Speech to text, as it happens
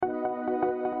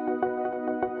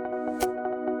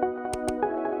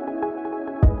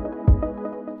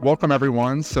Welcome,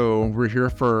 everyone. So we're here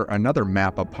for another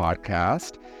MAPA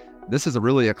podcast. This is a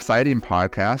really exciting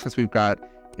podcast because we've got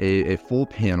a full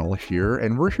panel here,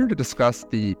 and we're here to discuss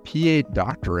the PA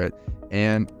Doctorate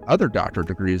and other doctorate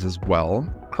degrees as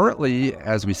well. Currently,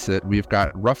 as we sit, we've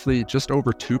got roughly just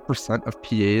over 2% of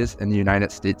PAs in the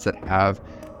United States that have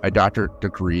a doctorate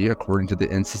degree, according to the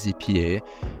NCCPA.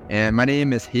 And my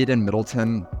name is Hayden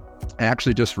Middleton. I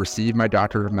actually just received my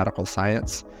Doctorate of Medical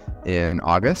Science in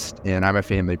August, and I'm a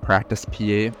family practice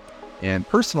PA. And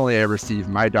personally, I received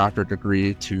my doctorate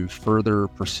degree to further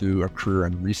pursue a career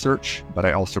in research, but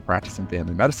I also practice in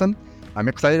family medicine. I'm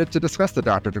excited to discuss the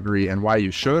doctorate degree and why you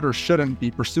should or shouldn't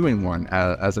be pursuing one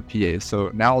as a PA.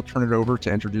 So now I'll turn it over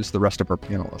to introduce the rest of our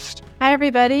panelists. Hi,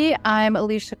 everybody. I'm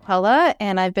Alicia Quella,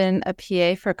 and I've been a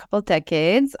PA for a couple of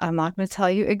decades. I'm not going to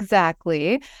tell you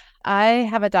exactly. I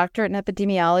have a doctorate in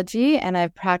epidemiology, and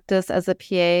I've practiced as a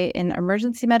PA in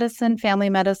emergency medicine, family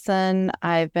medicine.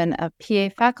 I've been a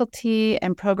PA faculty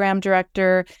and program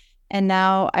director, and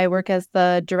now I work as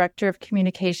the director of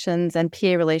communications and PA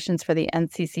relations for the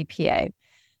NCCPA.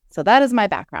 So that is my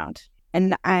background.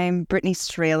 And I'm Brittany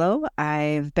Strelow.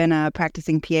 I've been a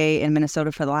practicing PA in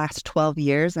Minnesota for the last 12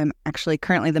 years. I'm actually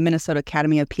currently the Minnesota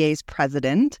Academy of PA's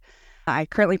president. I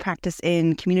currently practice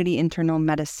in community internal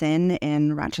medicine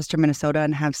in Rochester, Minnesota,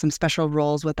 and have some special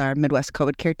roles with our Midwest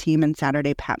COVID care team and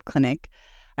Saturday PAP clinic.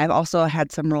 I've also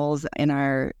had some roles in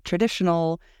our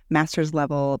traditional master's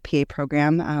level PA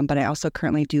program, but I also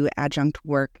currently do adjunct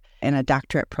work in a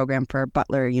doctorate program for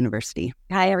Butler University.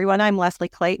 Hi, everyone. I'm Leslie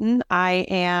Clayton. I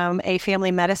am a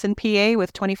family medicine PA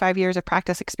with 25 years of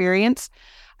practice experience.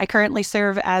 I currently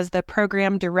serve as the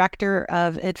program director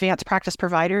of advanced practice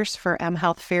providers for M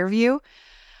Health Fairview.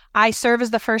 I serve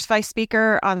as the first vice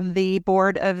speaker on the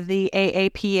board of the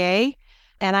AAPA,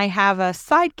 and I have a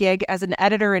side gig as an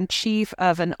editor-in-chief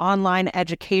of an online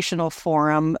educational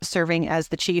forum, serving as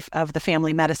the chief of the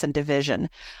family medicine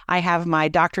division. I have my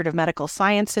Doctorate of Medical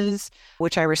Sciences,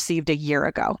 which I received a year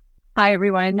ago. Hi,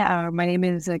 everyone. My name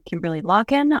is Kimberly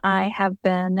Lakhan. I have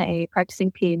been a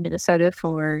practicing PA in Minnesota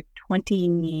for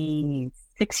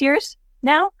 26 years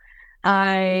now.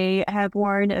 I have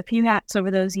worn a few hats over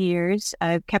those years.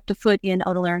 I've kept a foot in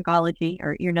otolaryngology,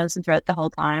 or ear, nose, and throat the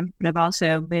whole time, but I've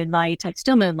also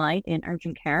still moonlight in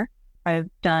urgent care. I've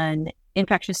done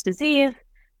infectious disease,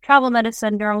 travel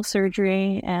medicine,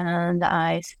 neurosurgery, and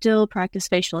I still practice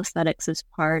facial aesthetics as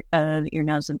part of ear,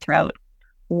 nose, and throat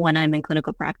when I'm in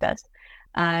clinical practice.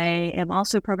 I am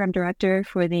also program director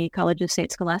for the College of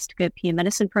Saint Scholastica PA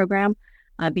Medicine program.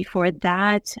 Before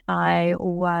that, I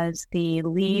was the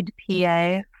lead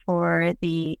PA for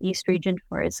the East region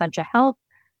for Essentia Health,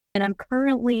 and I'm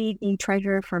currently the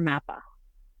treasurer for MAPA.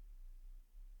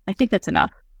 I think that's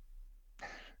enough.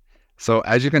 So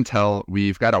as you can tell,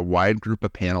 we've got a wide group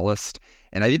of panelists,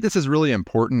 and I think this is really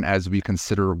important as we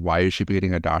consider why you should be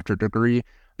getting a doctorate degree,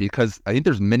 because I think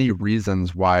there's many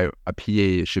reasons why a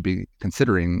PA should be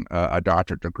considering a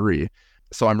doctorate degree.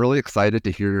 So I'm really excited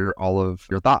to hear all of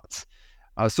your thoughts.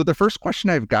 So the first question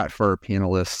I've got for our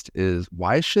panelists is,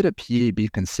 why should a PA be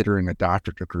considering a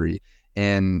doctorate degree?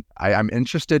 And I'm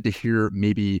interested to hear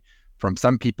maybe from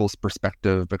some people's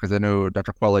perspective, because I know,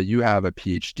 Dr. Quella, you have a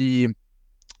PhD,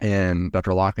 and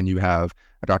Dr. Lakhan, you have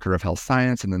a Doctor of Health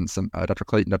Science, and then Dr.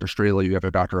 Clayton, Dr. Strelow, you have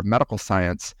a Doctor of Medical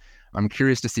Science. I'm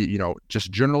curious to see, just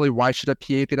generally, why should a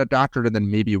PA get a doctorate, and then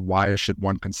maybe why should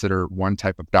one consider one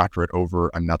type of doctorate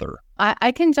over another?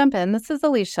 I can jump in. This is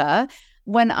Alicia.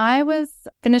 When I was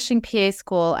finishing PA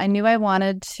school, I knew I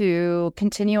wanted to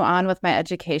continue on with my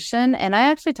education. And I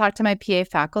actually talked to my PA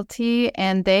faculty,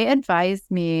 and they advised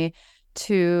me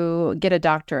to get a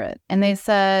doctorate. And they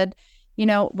said,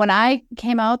 when I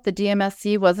came out, the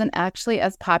DMSc wasn't actually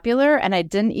as popular, and I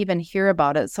didn't even hear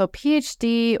about it. So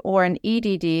PhD or an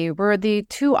EDD were the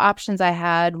two options I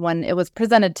had when it was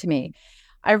presented to me.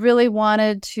 I really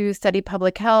wanted to study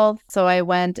public health, so I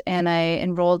went and I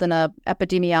enrolled in a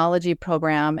epidemiology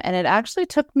program, and it actually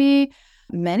took me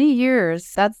many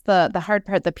years. That's the hard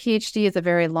part. The PhD is a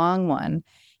very long one.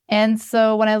 And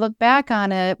so when I look back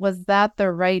on it, was that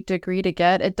the right degree to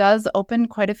get? It does open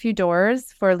quite a few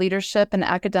doors for leadership and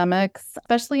academics,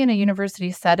 especially in a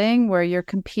university setting where you're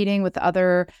competing with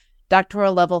other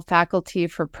doctoral level faculty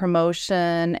for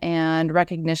promotion and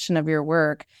recognition of your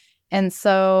work. And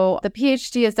so the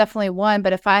PhD is definitely one,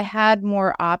 but if I had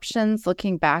more options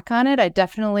looking back on it, I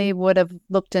definitely would have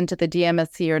looked into the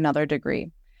DMSc or another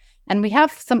degree. And we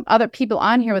have some other people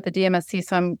on here with the DMSc,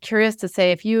 so I'm curious to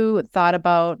say if you thought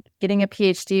about getting a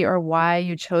PhD or why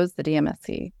you chose the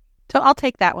DMSc. So I'll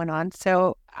take that one on.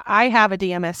 So I have a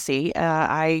DMSc.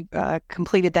 I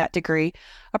completed that degree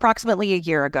approximately a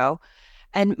year ago.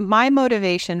 And my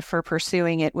motivation for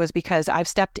pursuing it was because I've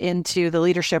stepped into the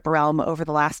leadership realm over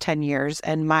the last 10 years,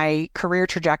 and my career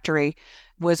trajectory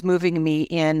was moving me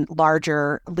in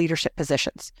larger leadership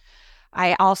positions.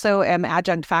 I also am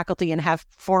adjunct faculty and have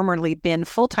formerly been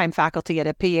full-time faculty at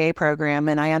a PA program,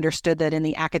 and I understood that in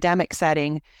the academic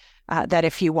setting, that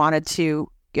if you wanted to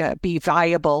be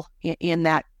viable in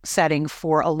that setting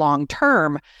for a long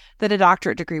term, that a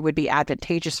doctorate degree would be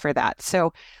advantageous for that.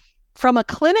 So from a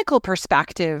clinical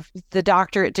perspective, the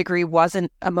doctorate degree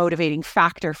wasn't a motivating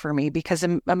factor for me because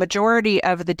a majority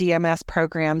of the DMS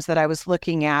programs that I was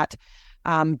looking at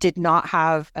did not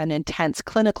have an intense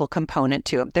clinical component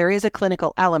to them. There is a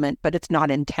clinical element, but it's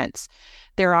not intense.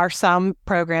 There are some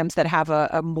programs that have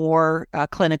a more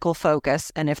clinical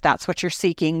focus, and if that's what you're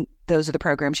seeking, those are the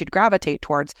programs you'd gravitate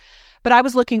towards. But I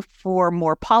was looking for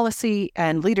more policy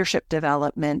and leadership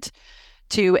development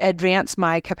to advance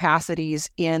my capacities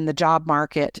in the job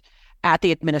market at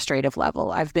the administrative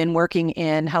level. I've been working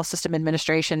in health system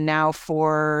administration now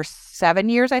for 7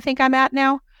 years, I think I'm at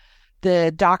now.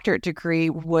 The doctorate degree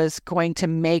was going to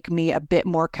make me a bit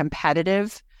more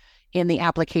competitive in the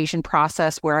application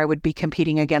process, where I would be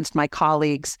competing against my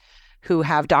colleagues who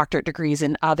have doctorate degrees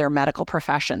in other medical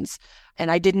professions. And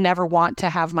I didn't ever want to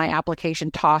have my application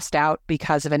tossed out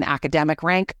because of an academic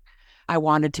rank. I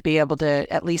wanted to be able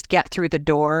to at least get through the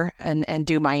door and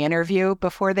do my interview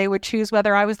before they would choose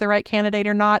whether I was the right candidate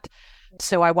or not.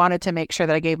 So I wanted to make sure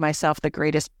that I gave myself the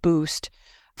greatest boost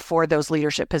for those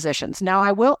leadership positions. Now,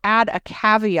 I will add a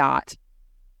caveat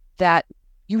that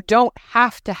you don't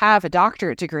have to have a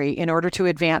doctorate degree in order to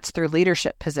advance through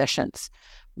leadership positions.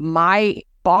 My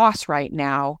boss right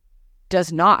now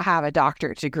does not have a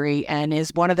doctorate degree and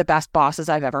is one of the best bosses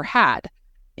I've ever had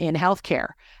in healthcare.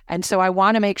 And so I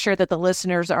want to make sure that the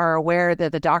listeners are aware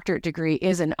that the doctorate degree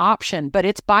is an option, but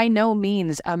it's by no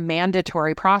means a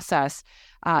mandatory process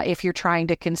if you're trying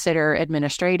to consider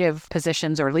administrative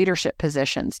positions or leadership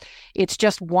positions. It's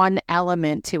just one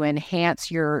element to enhance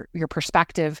your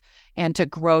perspective and to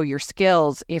grow your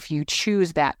skills if you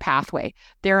choose that pathway.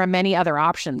 There are many other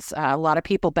options. A lot of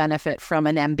people benefit from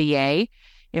an MBA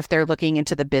if they're looking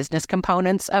into the business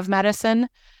components of medicine,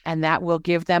 and that will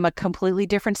give them a completely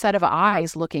different set of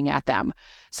eyes looking at them.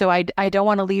 So I don't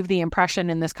want to leave the impression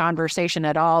in this conversation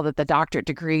at all that the doctorate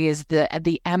degree is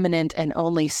the eminent and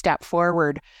only step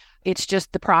forward. It's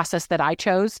just the process that I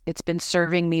chose. It's been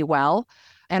serving me well.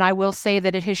 And I will say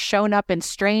that it has shown up in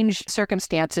strange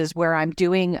circumstances where I'm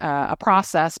doing a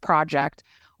process project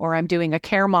or I'm doing a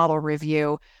care model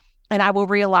review, and I will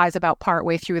realize about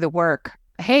partway through the work,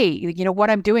 hey, you know what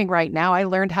I'm doing right now, I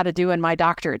learned how to do in my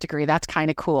doctorate degree. That's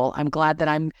kind of cool. I'm glad that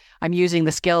I'm using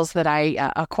the skills that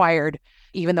I acquired,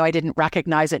 even though I didn't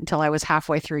recognize it until I was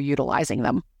halfway through utilizing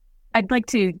them. I'd like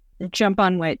to jump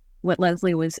on what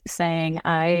Leslie was saying.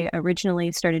 I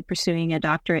originally started pursuing a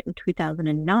doctorate in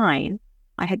 2009.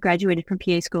 I had graduated from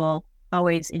PA school,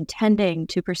 always intending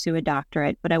to pursue a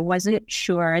doctorate, but I wasn't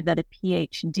sure that a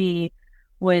PhD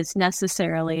was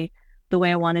necessarily the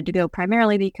way I wanted to go,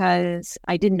 primarily because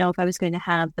I didn't know if I was going to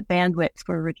have the bandwidth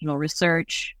for original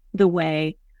research the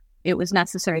way it was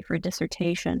necessary for a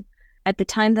dissertation. At the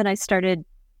time that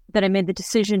I made the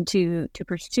decision to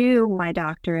pursue my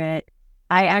doctorate,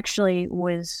 I actually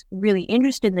was really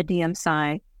interested in the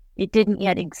DMSci. It didn't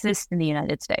yet exist in the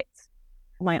United States.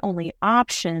 My only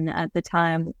option at the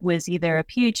time was either a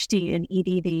PhD in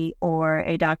EDD or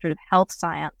a doctorate of health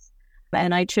science.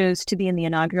 And I chose to be in the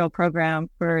inaugural program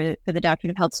for the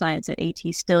Doctorate of Health Science at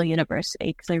A.T. Still University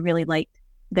because I really liked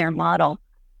their model.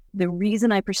 The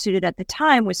reason I pursued it at the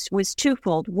time was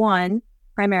twofold. One,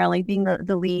 primarily being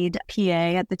the lead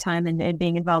PA at the time and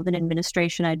being involved in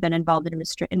administration. I'd been involved in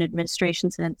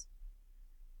administration since,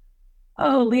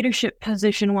 leadership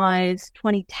position-wise,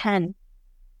 2010.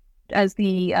 As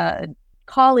the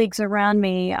colleagues around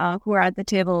me who are at the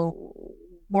table,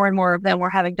 more and more of them were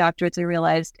having doctorates, I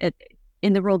realized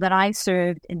in the role that I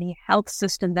served, in the health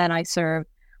system that I served,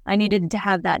 I needed to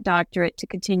have that doctorate to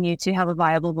continue to have a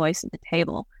viable voice at the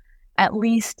table, at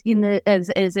least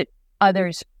as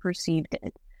others perceived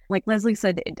it. Like Leslie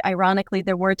said, ironically,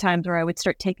 there were times where I would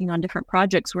start taking on different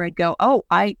projects where I'd go,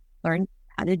 I learned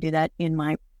how to do that in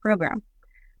my program.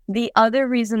 The other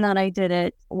reason that I did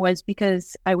it was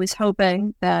because I was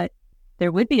hoping that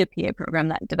there would be a PA program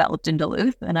that developed in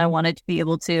Duluth, and I wanted to be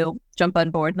able to jump on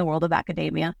board in the world of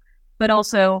academia. But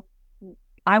also,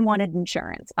 I wanted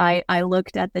insurance. I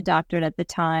looked at the doctorate at the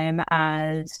time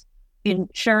as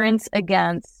insurance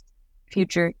against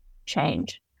future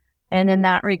change. And in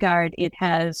that regard, it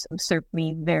has served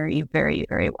me very, very,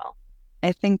 very well.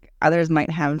 I think others might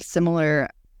have similar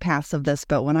paths of this,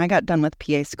 but when I got done with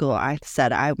PA school, I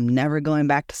said, I'm never going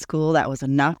back to school. That was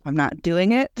enough. I'm not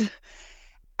doing it.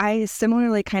 I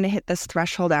similarly kind of hit this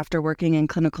threshold after working in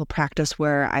clinical practice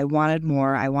where I wanted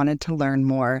more. I wanted to learn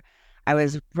more. I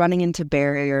was running into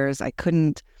barriers. I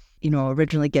couldn't,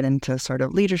 originally get into sort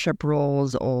of leadership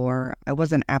roles, or I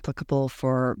wasn't applicable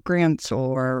for grants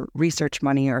or research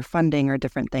money or funding or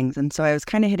different things. And so I was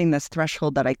kind of hitting this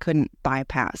threshold that I couldn't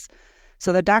bypass.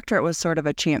 So the doctorate was sort of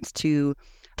a chance to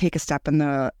take a step in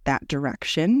that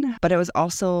direction. But it was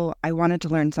also, I wanted to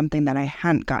learn something that I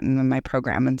hadn't gotten in my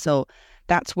program. And so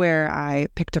that's where I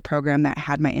picked a program that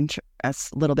had my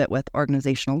interests a little bit with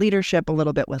organizational leadership, a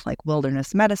little bit with like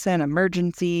wilderness medicine,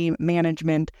 emergency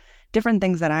management, different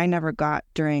things that I never got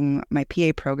during my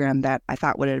PA program that I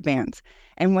thought would advance.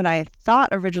 And what I thought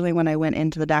originally when I went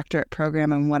into the doctorate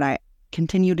program and what I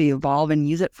continue to evolve and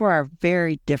use it for are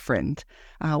very different,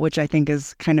 which I think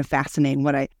is kind of fascinating.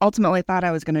 What I ultimately thought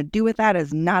I was going to do with that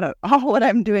is not at all what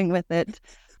I'm doing with it.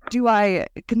 Do I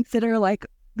consider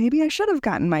maybe I should have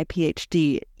gotten my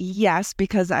PhD? Yes,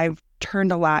 because I've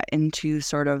turned a lot into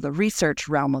sort of the research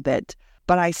realm of it,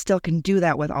 but I still can do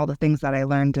that with all the things that I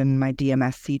learned in my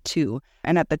DMSc too.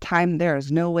 And at the time, there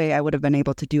is no way I would have been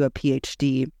able to do a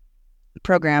PhD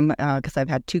program because I've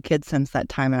had 2 kids since that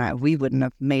time, and we wouldn't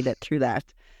have made it through that.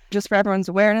 Just for everyone's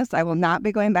awareness, I will not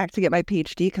be going back to get my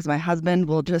PhD because my husband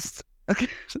will just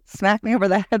smack me over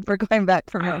the head for going back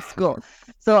from school.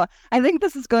 So I think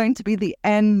this is going to be the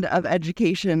end of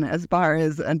education as far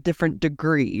as a different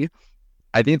degree.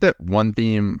 I think that one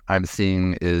theme I'm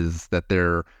seeing is that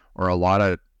there are a lot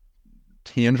of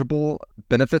tangible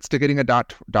benefits to getting a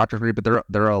doctorate degree, but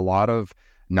there are a lot of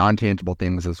non-tangible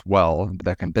things as well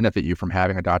that can benefit you from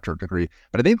having a doctorate degree.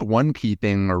 But I think one key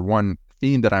thing or one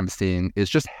theme that I'm seeing is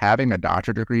just having a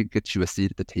doctorate degree gets you a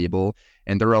seat at the table.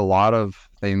 And there are a lot of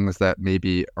things that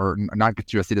maybe are not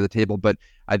get you a seat at the table, but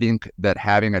I think that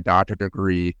having a doctorate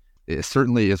degree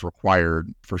certainly is required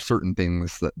for certain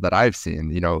things that I've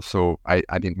seen, So I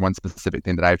think one specific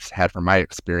thing that I've had from my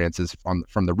experience is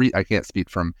I can't speak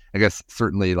from, I guess,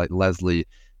 certainly like Leslie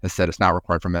has said, it's not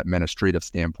required from an administrative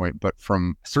standpoint, but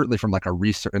certainly from like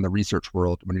in the research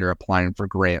world, when you're applying for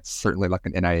grants, certainly like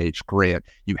an NIH grant,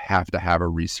 you have to have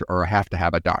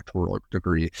a doctoral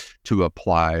degree to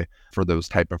apply for those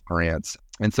type of grants.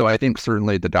 And so I think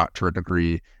certainly the doctorate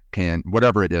degree can,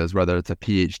 whatever it is, whether it's a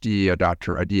PhD, a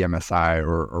DMSi,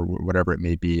 or whatever it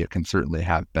may be, it can certainly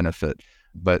have benefit.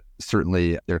 But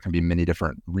certainly there can be many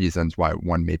different reasons why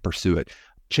one may pursue it.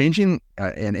 Changing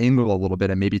an angle a little bit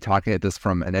and maybe talking at this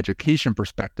from an education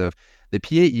perspective, the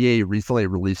PAEA recently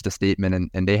released a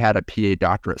statement and they had a PA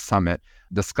Doctorate Summit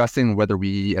discussing whether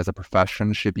we as a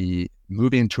profession should be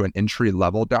moving to an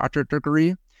entry-level doctorate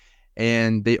degree.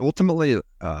 And they ultimately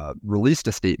released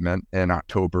a statement in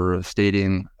October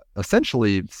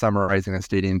essentially summarizing and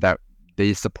stating that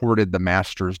they supported the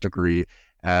master's degree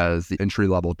as the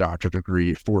entry-level doctorate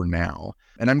degree for now.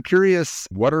 And I'm curious,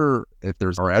 if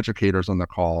there's our educators on the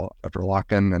call, Dr.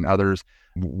 Lakhan and others,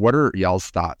 what are y'all's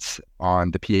thoughts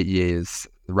on the PAEA's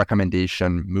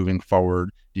recommendation moving forward?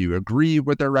 Do you agree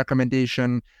with their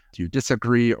recommendation? Do you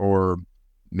disagree? Or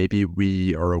maybe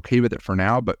we are okay with it for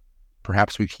now, but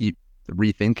perhaps we keep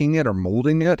rethinking it or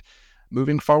molding it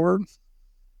moving forward?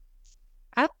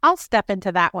 I'll step into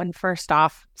that one first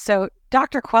off. So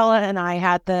Dr. Quella and I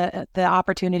had the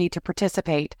opportunity to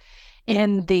participate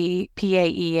in the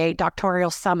PAEA Doctoral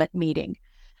Summit meeting.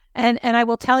 And I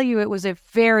will tell you, it was a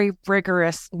very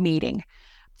rigorous meeting.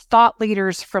 Thought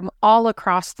leaders from all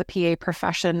across the PA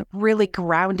profession, really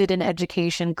grounded in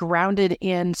education, grounded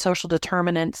in social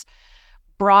determinants,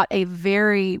 brought a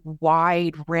very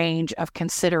wide range of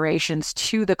considerations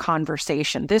to the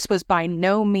conversation. This was by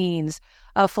no means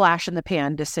a flash in the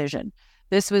pan decision.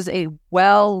 This was a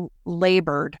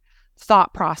well-labored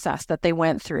thought process that they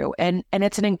went through. And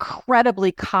it's an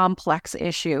incredibly complex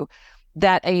issue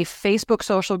that a Facebook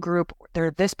social group,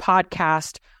 or this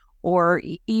podcast, or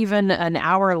even an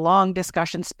hour-long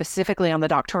discussion specifically on the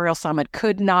Doctoral Summit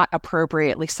could not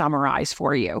appropriately summarize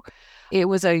for you. It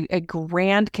was a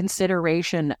grand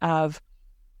consideration of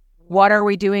what are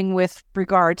we doing with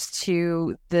regards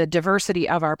to the diversity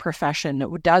of our profession?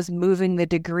 Does moving the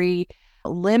degree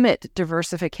limit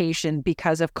diversification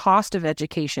because of cost of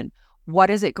education? What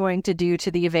is it going to do to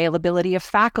the availability of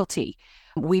faculty?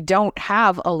 We don't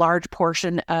have a large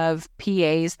portion of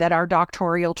PAs that are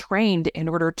doctoral trained in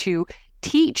order to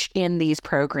teach in these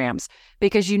programs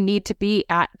because you need to be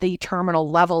at the terminal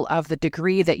level of the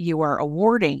degree that you are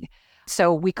awarding.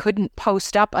 So we couldn't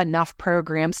post up enough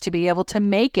programs to be able to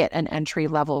make it an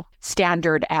entry-level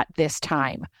standard at this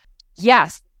time.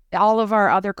 Yes, all of our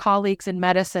other colleagues in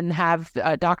medicine have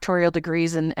doctoral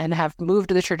degrees and have moved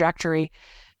the trajectory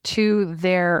to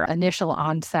their initial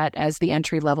onset as the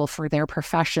entry level for their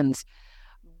professions.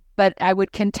 But I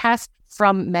would contest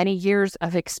from many years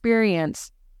of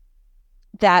experience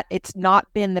that it's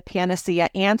not been the panacea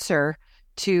answer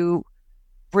to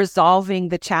resolving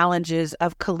the challenges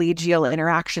of collegial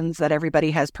interactions that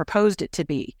everybody has proposed it to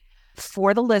be.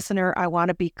 For the listener, I want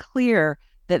to be clear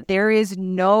that there is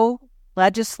no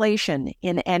legislation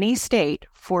in any state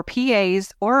for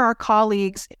PAs or our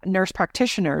colleagues, nurse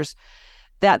practitioners,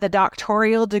 that the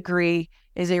doctoral degree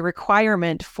is a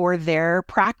requirement for their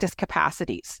practice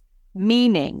capacities,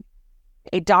 meaning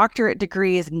a doctorate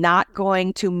degree is not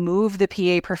going to move the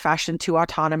PA profession to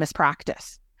autonomous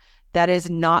practice. That is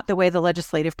not the way the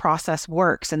legislative process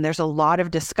works. And there's a lot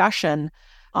of discussion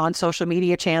on social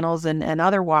media channels and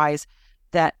otherwise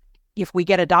that if we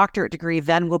get a doctorate degree,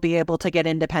 then we'll be able to get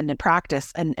independent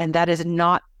practice. And that is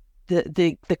not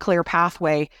the clear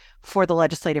pathway for the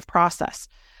legislative process.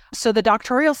 So the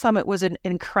Doctoral Summit was an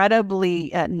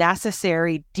incredibly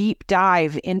necessary deep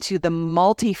dive into the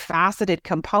multifaceted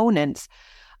components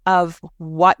of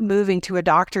what moving to a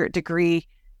doctorate degree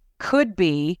could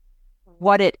be,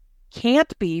 what it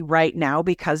can't be right now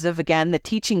because of, again, the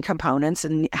teaching components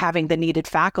and having the needed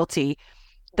faculty,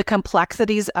 the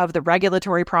complexities of the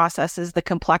regulatory processes, the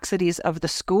complexities of the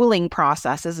schooling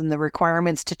processes and the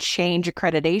requirements to change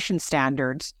accreditation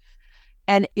standards.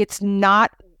 And it's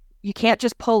not, you can't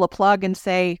just pull a plug and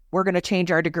say, we're going to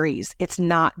change our degrees. It's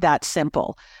not that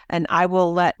simple. And I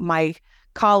will let my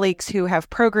colleagues who have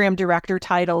program director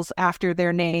titles after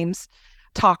their names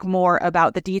talk more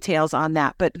about the details on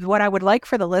that. But what I would like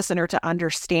for the listener to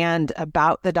understand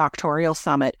about the Doctoral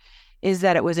Summit is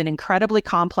that it was an incredibly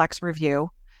complex review.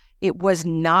 It was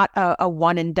not a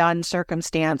one and done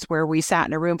circumstance where we sat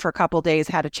in a room for a couple of days,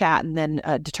 had a chat, and then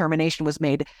a determination was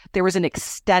made. There was an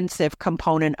extensive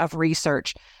component of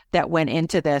research that went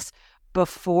into this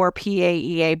before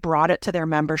PAEA brought it to their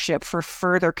membership for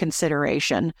further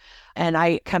consideration. And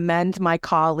I commend my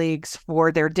colleagues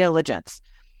for their diligence.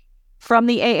 From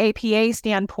the AAPA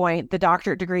standpoint, the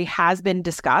doctorate degree has been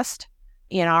discussed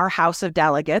in our House of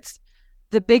Delegates.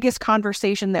 The biggest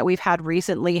conversation that we've had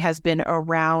recently has been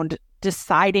around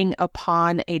deciding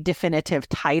upon a definitive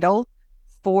title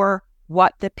for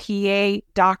what the PA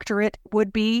doctorate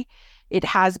would be. It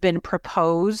has been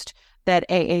proposed that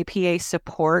AAPA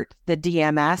support the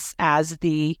DMS as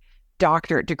the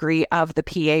doctorate degree of the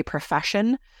PA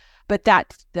profession, but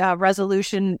that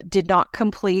resolution did not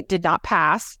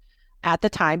pass at the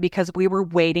time because we were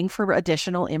waiting for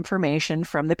additional information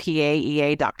from the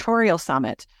PAEA Doctoral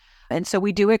Summit. And so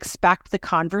we do expect the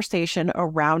conversation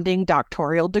surrounding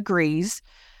doctoral degrees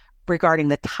regarding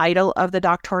the title of the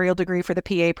doctoral degree for the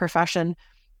PA profession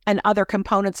and other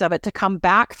components of it to come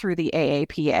back through the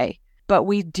AAPA. But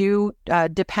we do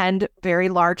depend very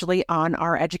largely on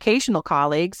our educational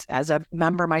colleagues, as a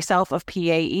member myself of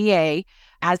PAEA,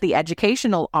 as the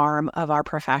educational arm of our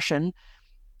profession,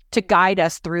 to guide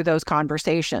us through those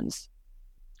conversations.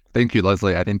 Thank you,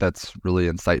 Leslie. I think that's really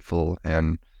insightful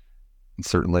and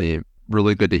certainly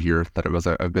really good to hear that it was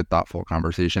a good, thoughtful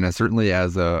conversation. And certainly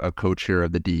as a co-chair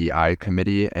of the DEI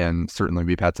committee, and certainly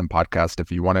we've had some podcasts.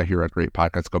 If you want to hear a great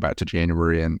podcast, go back to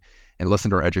January and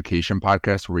listen to our education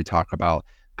podcast where we talk about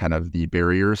kind of the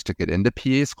barriers to get into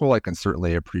PA school. I can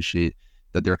certainly appreciate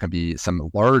that there can be some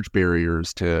large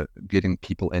barriers to getting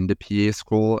people into PA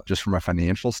school just from a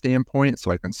financial standpoint.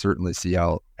 So I can certainly see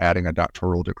how adding a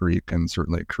doctoral degree can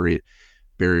certainly create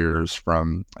barriers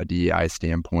from a DEI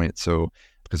standpoint. So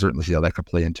I can certainly see how that could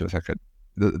play into it.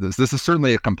 This is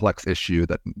certainly a complex issue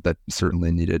that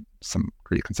certainly needed some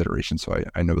great consideration. So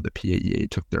I know the PAEA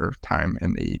took their time,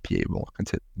 and the AAPA will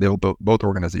continue. Both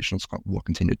organizations will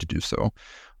continue to do so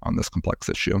on this complex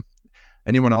issue.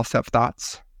 Anyone else have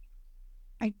thoughts?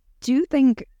 I do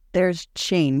think there's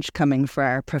change coming for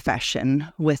our profession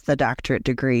with the doctorate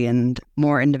degree and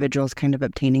more individuals kind of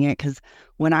obtaining it. Because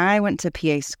when I went to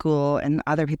PA school, and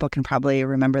other people can probably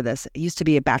remember this, it used to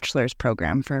be a bachelor's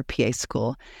program for PA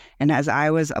school. And as I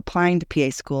was applying to PA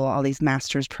school, all these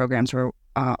master's programs were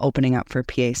opening up for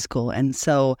PA school. And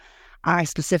so I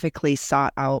specifically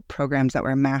sought out programs that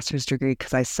were a master's degree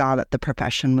because I saw that the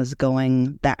profession was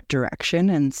going that direction.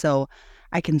 And so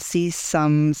I can see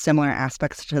some similar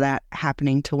aspects to that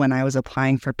happening to when I was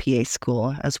applying for PA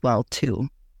school as well, too.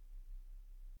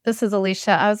 This is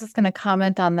Alicia. I was just going to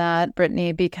comment on that,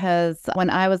 Brittany, because when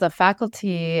I was a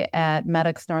faculty at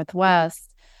Medics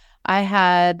Northwest, I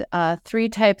had 3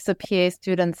 types of PA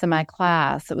students in my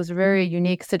class. It was a very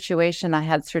unique situation. I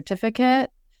had certificate,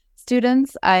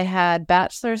 students, I had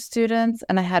bachelor students,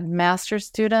 and I had master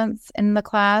students in the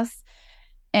class.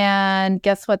 And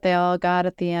guess what they all got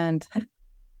at the end?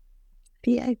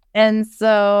 PA. And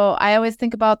so I always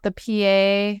think about the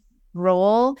PA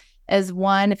role as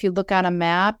one, if you look on a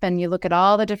map and you look at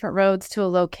all the different roads to a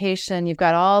location, you've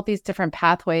got all these different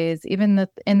pathways. Even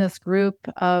in this group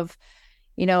of,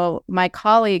 my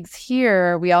colleagues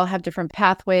here, we all have different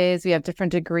pathways, we have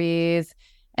different degrees,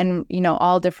 and,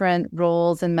 all different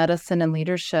roles in medicine and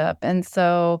leadership. And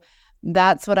so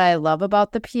that's what I love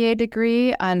about the PA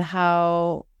degree, on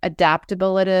how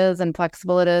adaptable it is and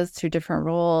flexible it is to different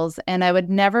roles. And I would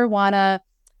never want to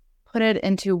put it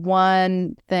into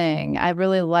one thing. I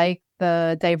really like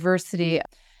the diversity.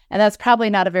 And that's probably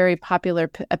not a very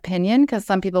popular opinion, because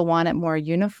some people want it more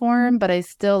uniform, but I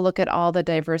still look at all the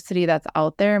diversity that's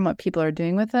out there and what people are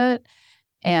doing with it.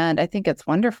 And I think it's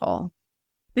wonderful.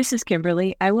 This is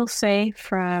Kimberly. I will say,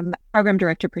 from program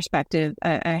director perspective,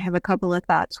 I have a couple of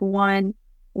thoughts. One,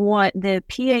 what the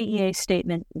PAEA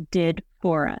statement did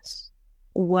for us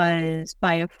was,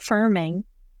 by affirming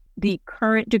the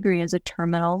current degree as a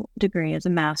terminal degree, as a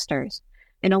master's,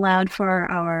 it allowed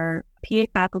for our PA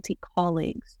faculty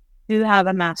colleagues who have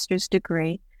a master's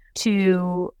degree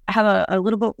to have a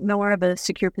little bit more of a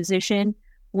secure position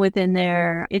within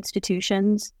their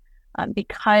institutions,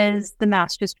 because the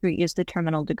master's degree is the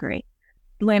terminal degree.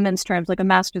 Layman's terms, like a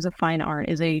master's of fine art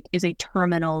is a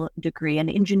terminal degree. An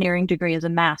engineering degree is a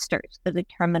master's, is a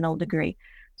terminal degree.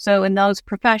 So in those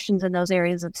professions, in those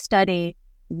areas of study,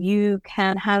 you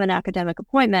can have an academic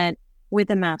appointment with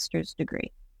a master's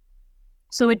degree.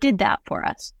 So it did that for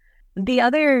us. The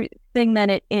other thing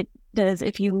that it does,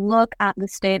 if you look at the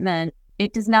statement,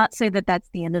 it does not say that that's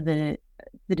the end of the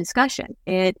discussion.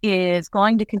 It is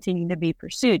going to continue to be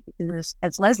pursued, because,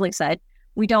 as Leslie said,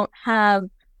 we don't have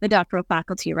the doctoral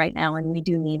faculty right now, and we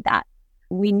do need that.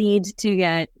 We need to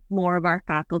get more of our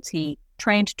faculty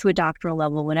trained to a doctoral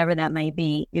level, whatever that may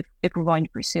be, if we're going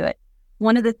to pursue it.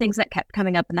 One of the things that kept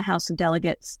coming up in the House of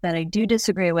Delegates that I do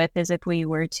disagree with is, if we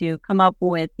were to come up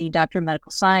with the Doctor of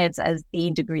Medical Science as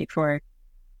the degree for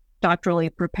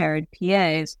doctorally prepared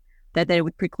PAs, that they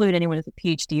would preclude anyone with a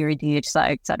PhD or a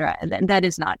DHSci, et cetera. And that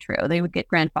is not true. They would get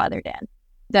grandfathered in.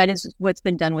 That is what's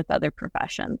been done with other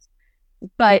professions.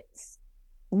 But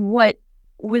what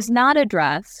was not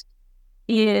addressed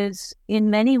is, in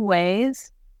many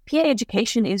ways, PA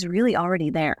education is really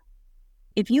already there.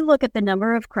 If you look at the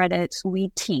number of credits we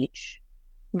teach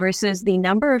versus the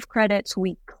number of credits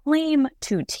we claim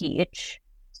to teach,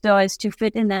 so as to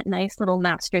fit in that nice little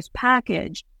master's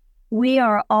package, we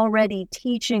are already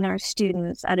teaching our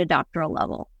students at a doctoral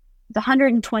level. It's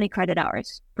 120 credit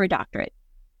hours for a doctorate.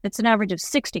 It's an average of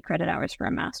 60 credit hours for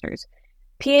a master's.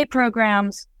 PA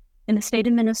programs in the state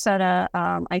of Minnesota,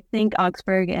 I think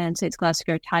Augsburg and Saint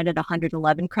Scholastica are tied at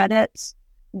 111 credits.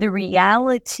 The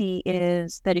reality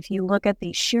is that if you look at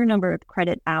the sheer number of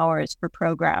credit hours for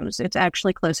programs, it's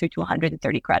actually closer to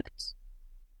 130 credits.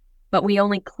 But we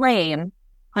only claim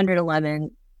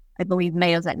 111. I believe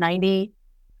Mayo's at 90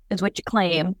 is what you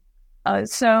claim.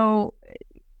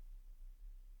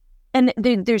 And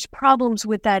there's problems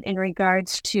with that in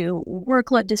regards to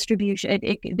workload distribution.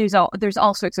 There's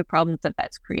all sorts of problems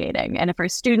that's creating. And if our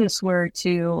students were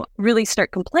to really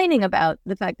start complaining about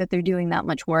the fact that they're doing that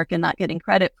much work and not getting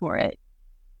credit for it,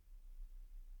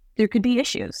 there could be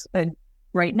issues. And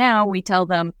right now, we tell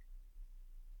them,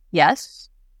 yes,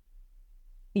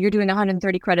 you're doing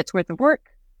 130 credits worth of work.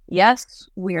 Yes,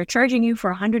 we are charging you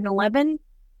for 111.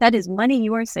 That is money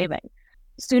you are saving.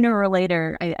 Sooner or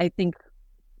later, I think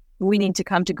we need to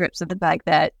come to grips with the fact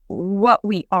that what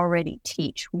we already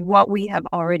teach, what we have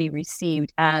already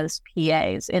received as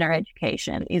PAs in our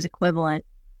education, is equivalent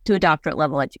to a doctorate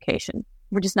level education.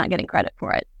 We're just not getting credit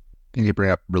for it. I think you bring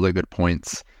up really good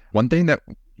points. One thing that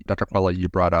Dr. Quella, you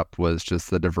brought up was just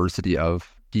the diversity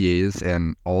of PAs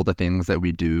and all the things that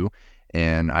we do.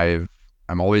 And I'm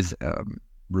always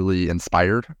really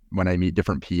inspired when I meet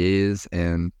different PAs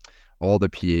and all the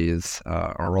PAs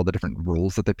or all the different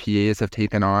roles that the PAs have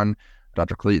taken on.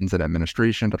 Dr. Clayton's in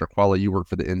administration. Dr. Quella, you work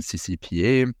for the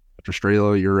NCCPA. Dr.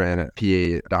 Strelow, you're in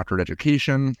PA Doctorate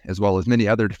Education, as well as many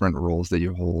other different roles that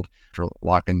you hold. Dr.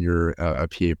 Lakhan, you're a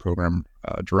PA program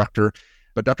director.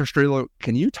 But Dr. Strelow,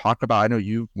 can you talk about, I know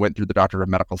you went through the Doctor of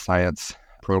Medical Science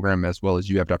program as well as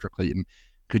you have, Dr. Clayton.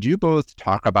 Could you both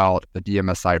talk about the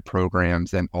DMSI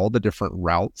programs and all the different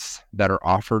routes that are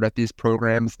offered at these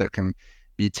programs that can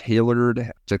be tailored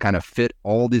to kind of fit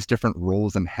all these different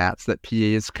roles and hats that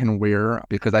PAs can wear?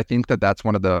 Because I think that that's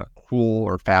one of the cool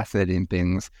or fascinating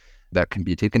things that can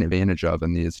be taken advantage of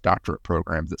in these doctorate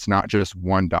programs. It's not just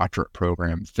one doctorate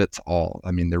program fits all.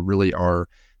 I mean, there really are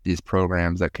these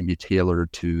programs that can be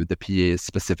tailored to the PA's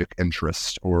specific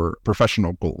interest or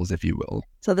professional goals, if you will?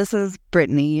 So this is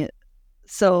Brittany.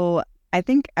 So I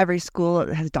think every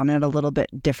school has done it a little bit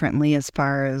differently as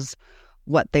far as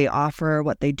what they offer,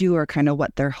 what they do, or kind of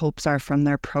what their hopes are from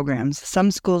their programs. Some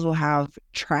schools will have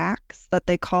tracks that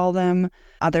they call them.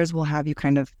 Others will have you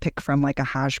kind of pick from like a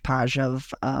hodgepodge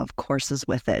of courses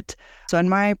with it. So in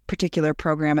my particular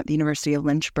program at the University of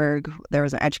Lynchburg, there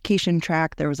was an education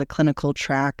track, there was a clinical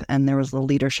track, and there was the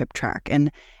leadership track.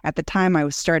 And at the time I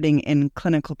was starting in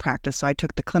clinical practice, so I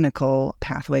took the clinical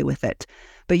pathway with it.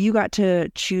 But you got to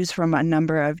choose from a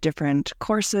number of different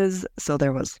courses. So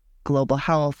there was global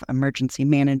health, emergency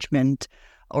management,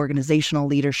 organizational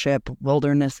leadership,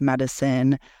 wilderness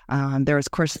medicine. There was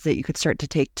courses that you could start to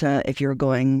take to, if you're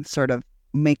going sort of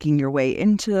making your way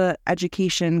into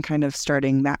education, kind of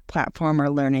starting that platform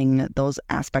or learning those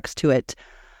aspects to it.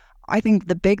 I think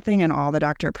the big thing in all the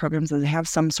doctorate programs is they have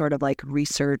some sort of like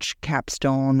research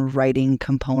capstone writing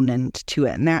component to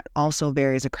it. And that also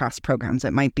varies across programs.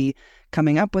 It might be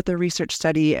coming up with a research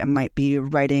study. It might be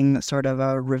writing sort of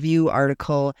a review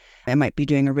article. It might be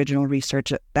doing original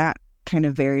research. That kind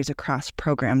of varies across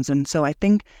programs. And so I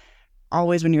think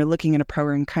always when you're looking at a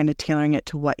program, kind of tailoring it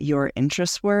to what your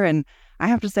interests were. And I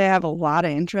have to say I have a lot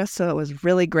of interests. So it was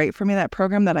really great for me, that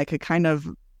program, that I could kind of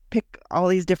pick all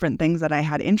these different things that I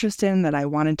had interest in, that I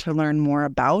wanted to learn more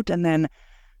about. And then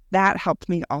that helped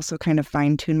me also kind of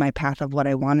fine tune my path of what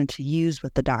I wanted to use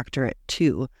with the doctorate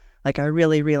too. Like I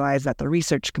really realized that the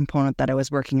research component that I was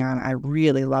working on, I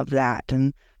really loved that.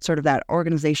 And sort of that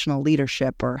organizational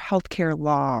leadership or healthcare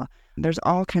law, there's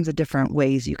all kinds of different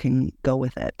ways you can go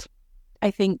with it. I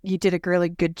think you did a really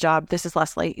good job. This is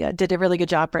Leslie. Did a really good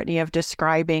job, Brittany, of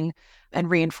describing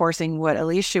and reinforcing what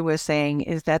Alicia was saying,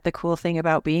 is that the cool thing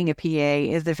about being a PA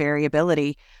is the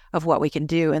variability of what we can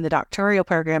do. In the doctoral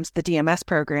programs, the DMS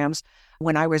programs,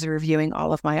 when I was reviewing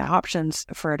all of my options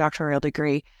for a doctoral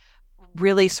degree,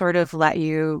 really sort of let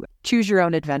you choose your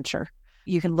own adventure.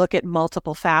 You can look at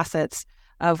multiple facets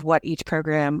of what each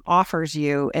program offers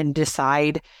you and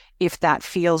decide if that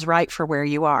feels right for where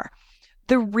you are.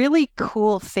 The really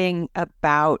cool thing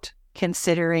about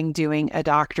considering doing a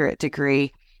doctorate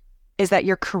degree is that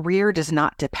your career does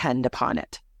not depend upon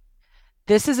it.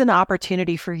 This is an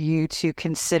opportunity for you to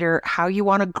consider how you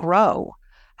want to grow,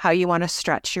 how you want to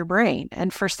stretch your brain.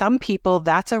 And for some people,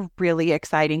 that's a really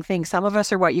exciting thing. Some of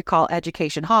us are what you call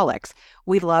education holics.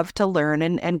 We love to learn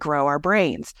and grow our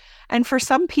brains. And for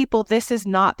some people, this is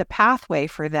not the pathway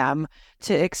for them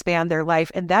to expand their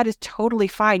life. And that is totally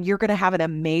fine. You're going to have an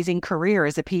amazing career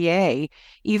as a PA,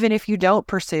 even if you don't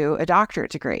pursue a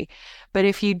doctorate degree. But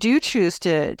if you do choose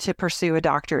to pursue a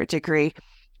doctorate degree,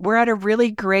 we're at a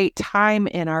really great time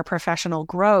in our professional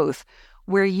growth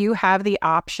where you have the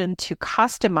option to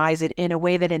customize it in a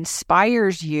way that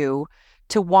inspires you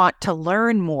to want to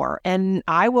learn more. And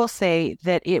I will say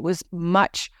that it was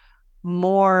much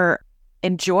more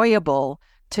enjoyable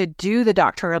to do the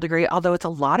doctoral degree, although it's a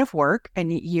lot of work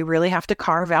and you really have to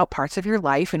carve out parts of your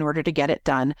life in order to get it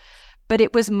done. But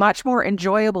it was much more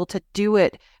enjoyable to do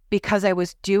it because I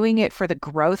was doing it for the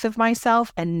growth of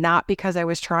myself and not because I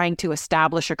was trying to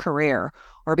establish a career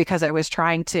or because I was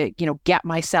trying to, get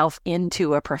myself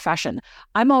into a profession.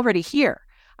 I'm already here.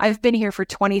 I've been here for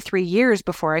 23 years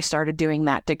before I started doing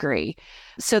that degree.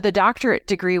 So the doctorate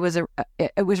degree was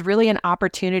really an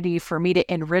opportunity for me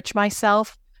to enrich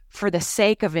myself for the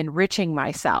sake of enriching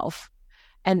myself.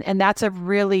 And that's a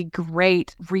really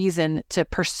great reason to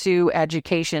pursue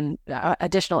education,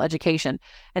 additional education.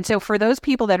 And so for those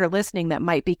people that are listening that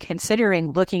might be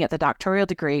considering looking at the doctoral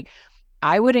degree,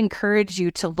 I would encourage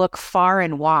you to look far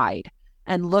and wide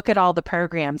and look at all the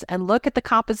programs and look at the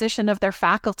composition of their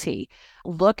faculty.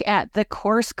 Look at the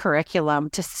course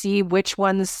curriculum to see which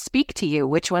ones speak to you,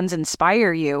 which ones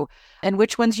inspire you, and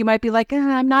which ones you might be like,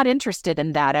 I'm not interested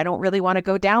in that. I don't really want to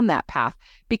go down that path,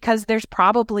 because there's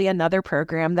probably another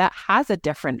program that has a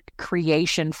different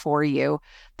creation for you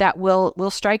that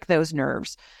will strike those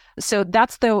nerves. So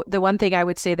that's the one thing I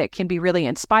would say that can be really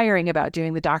inspiring about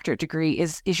doing the doctorate degree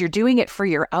is you're doing it for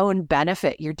your own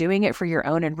benefit. You're doing it for your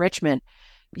own enrichment.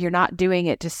 You're not doing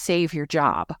it to save your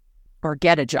job or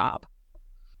get a job.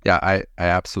 Yeah, I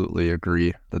absolutely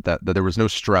agree that there was no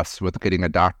stress with getting a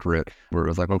doctorate where it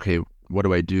was like, okay, what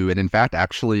do I do? And in fact,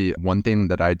 actually, one thing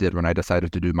that I did when I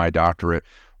decided to do my doctorate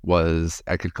was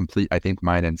I could complete, I think,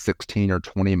 mine in 16 or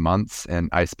 20 months. And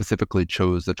I specifically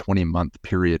chose the 20-month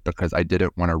period because I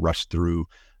didn't want to rush through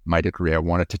my degree. I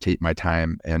wanted to take my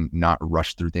time and not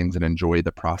rush through things and enjoy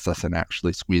the process and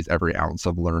actually squeeze every ounce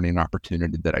of learning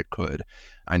opportunity that I could.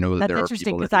 I know that that's there are interesting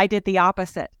people because I did the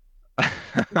opposite.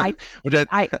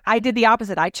 I did the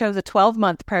opposite. I chose a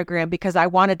 12-month program because I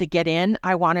wanted to get in.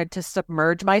 I wanted to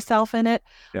submerge myself in it.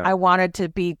 Yeah. I wanted to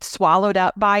be swallowed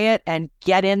up by it and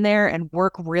get in there and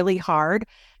work really hard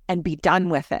and be done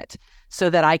with it so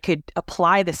that I could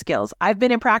apply the skills. I've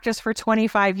been in practice for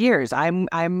 25 years. I'm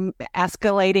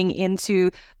escalating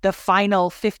into the final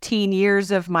 15 years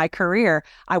of my career.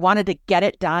 I wanted to get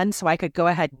it done so I could go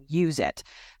ahead and use it.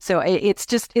 So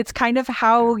it's kind of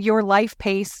how your life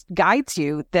pace guides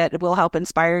you that will help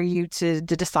inspire you to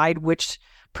decide which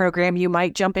program you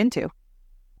might jump into.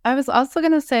 I was also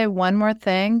going to say one more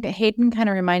thing. Hayden kind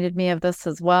of reminded me of this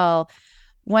as well.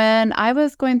 When I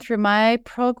was going through my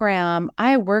program,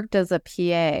 I worked as a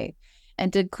PA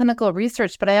and did clinical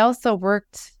research, but I also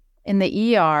worked in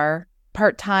the ER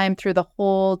part-time through the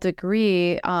whole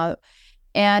degree.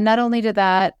 And not only did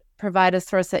that provide a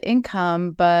source of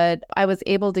income, but I was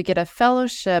able to get a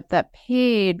fellowship that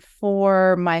paid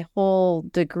for my whole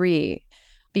degree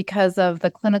because of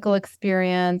the clinical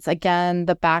experience. Again,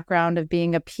 the background of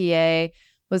being a PA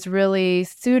was really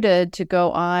suited to go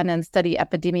on and study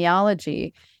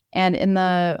epidemiology. And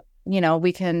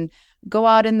we can go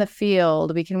out in the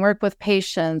field, we can work with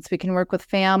patients, we can work with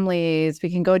families, we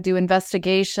can go do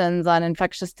investigations on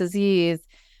infectious disease.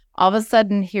 All of a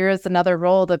sudden, here's another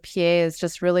role the PA is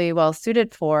just really well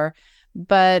suited for.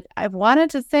 But I wanted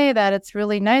to say that it's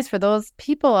really nice for those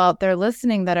people out there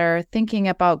listening that are thinking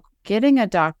about getting a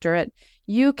doctorate.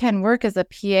 You can work as a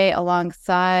PA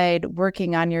alongside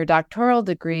working on your doctoral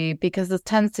degree because this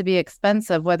tends to be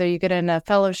expensive, whether you get in a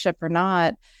fellowship or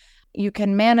not. You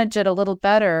can manage it a little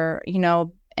better,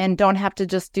 and don't have to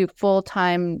just do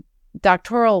full-time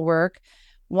doctoral work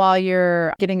while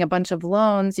you're getting a bunch of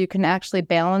loans. You can actually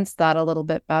balance that a little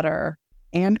bit better.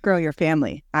 And grow your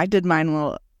family. I did mine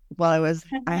while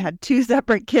I had 2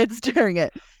 separate kids during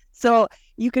it. So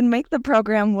you can make the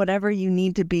program whatever you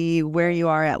need to be, where you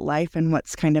are at life and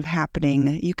what's kind of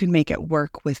happening. You can make it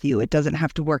work with you. It doesn't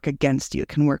have to work against you. It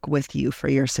can work with you for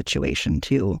your situation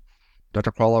too.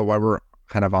 Dr. Strelow, while we're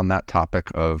kind of on that topic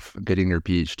of getting your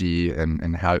PhD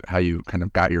and how you kind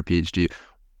of got your PhD,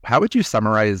 how would you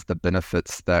summarize the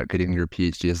benefits that getting your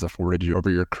PhD has afforded you over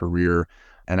your career?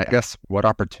 And I guess what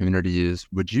opportunities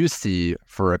would you see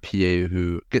for a PA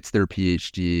who gets their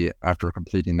PhD after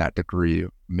completing that degree?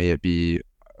 May it be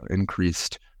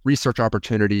increased research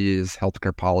opportunities,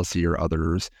 healthcare policy, or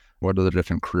others? What are the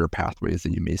different career pathways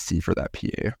that you may see for that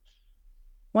PA?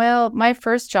 Well, my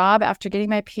first job after getting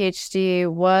my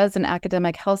PhD was an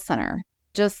academic health center.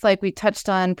 Just like we touched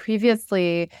on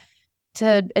previously,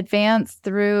 to advance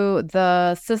through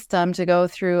the system, to go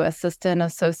through assistant,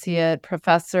 associate,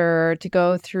 professor, to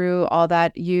go through all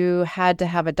that, you had to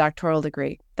have a doctoral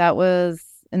degree. That was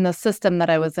in the system that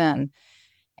I was in.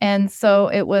 And so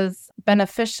it was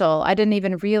beneficial. I didn't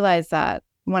even realize that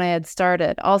when I had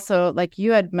started. Also, like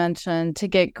you had mentioned, to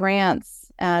get grants,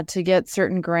 to get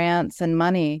certain grants and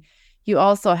money, you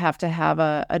also have to have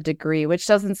a degree, which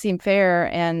doesn't seem fair.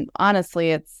 And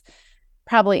honestly, it's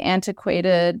probably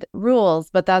antiquated rules,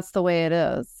 but that's the way it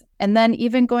is. And then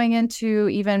even going into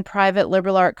even private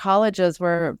liberal art colleges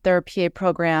where there are PA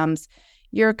programs,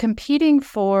 you're competing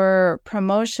for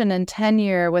promotion and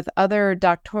tenure with other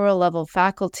doctoral level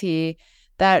faculty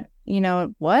that,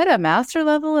 a master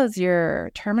level is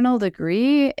your terminal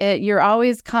degree. You're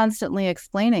always constantly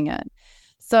explaining it.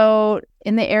 So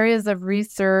in the areas of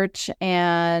research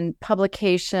and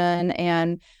publication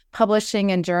and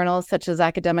publishing in journals such as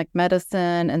academic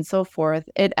medicine and so forth,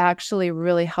 it actually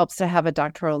really helps to have a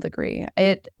doctoral degree.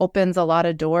 It opens a lot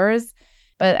of doors,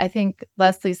 but I think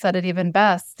Leslie said it even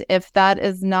best. If that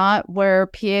is not where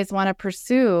PAs want to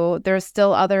pursue, there's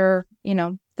still other,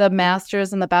 the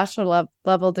master's and the bachelor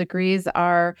level degrees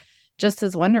are just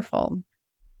as wonderful.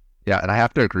 Yeah, and I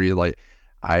have to agree,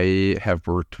 I have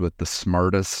worked with the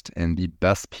smartest and the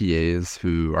best PAs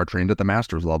who are trained at the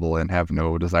master's level and have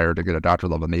no desire to get a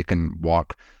doctorate level. And they can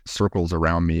walk circles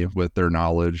around me with their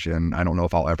knowledge, and I don't know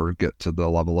if I'll ever get to the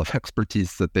level of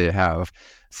expertise that they have.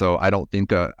 So I don't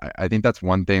think, I think that's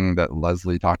one thing that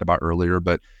Leslie talked about earlier,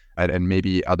 and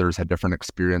maybe others had different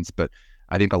experience, but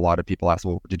I think a lot of people ask,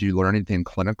 well, did you learn anything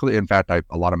clinically? In fact,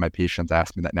 a lot of my patients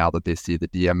ask me that now that they see the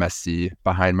DMSc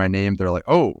behind my name. They're like,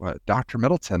 oh, Dr.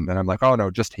 Middleton. And I'm like, oh, no,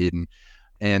 just Hayden.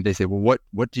 And they say, well,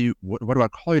 what do I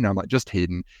call you now? I'm like, just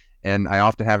Hayden. And I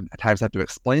often have to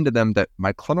explain to them that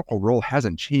my clinical role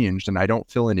hasn't changed and I don't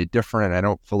feel any different. I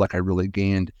don't feel like I really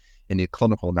gained any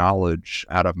clinical knowledge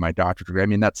out of my doctorate degree. I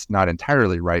mean, that's not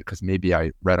entirely right because maybe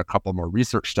I read a couple more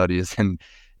research studies and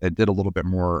it did a little bit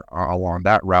more along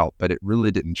that route, but it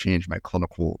really didn't change my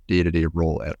clinical day-to-day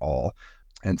role at all.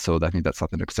 And so I think that's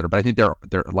something to consider. But I think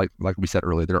there like we said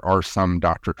earlier, there are some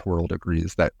doctoral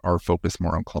degrees that are focused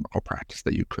more on clinical practice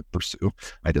that you could pursue.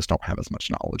 I just don't have as much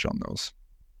knowledge on those.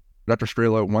 Dr.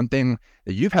 Strelow, one thing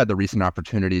that you've had the recent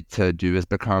opportunity to do is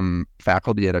become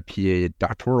faculty at a PA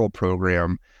doctoral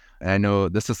program. And I know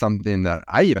this is something that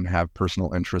I even have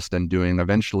personal interest in doing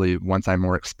eventually once I'm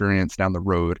more experienced down the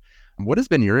road. What has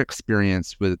been your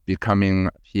experience with becoming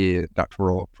PA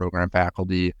doctoral program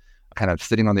faculty, kind of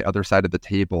sitting on the other side of the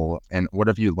table? And what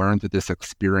have you learned through this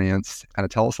experience? Kind of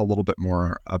tell us a little bit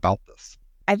more about this.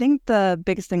 I think the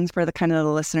biggest things for the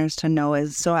listeners to know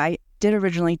is, so I did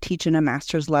originally teach in a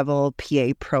master's level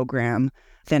PA program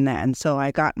then. And so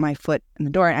I got my foot in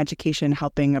the door in education,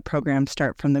 helping a program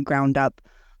start from the ground up,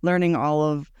 learning all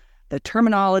of the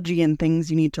terminology and things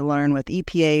you need to learn with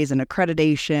EPAs and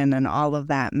accreditation and all of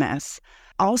that mess.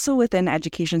 Also within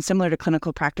education, similar to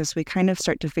clinical practice, we kind of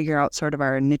start to figure out sort of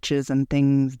our niches and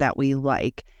things that we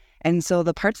like. And so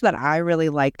the parts that I really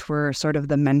liked were sort of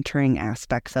the mentoring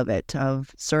aspects of it, of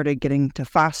sort of getting to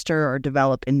foster or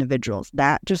develop individuals.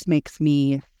 That just makes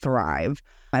me thrive.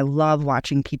 I love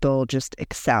watching people just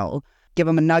excel, give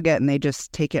them a nugget and they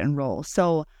just take it and roll.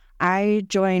 So I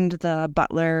joined the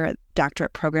Butler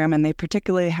Doctorate Program, and they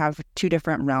particularly have two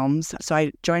different realms. So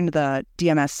I joined the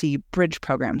DMSc Bridge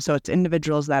Program. So it's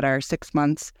individuals that are 6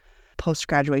 months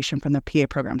post-graduation from the PA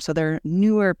program. So they're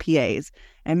newer PAs,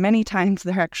 and many times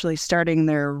they're actually starting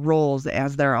their roles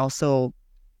as they're also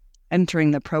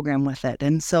entering the program with it.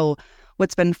 And so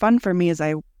what's been fun for me is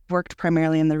I worked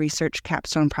primarily in the research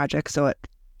capstone project, so it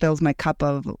fills my cup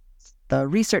of the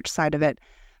research side of it.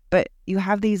 But you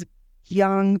have these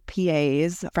young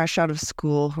PAs fresh out of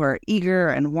school who are eager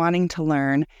and wanting to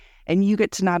learn, and you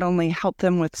get to not only help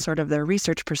them with sort of their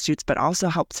research pursuits, but also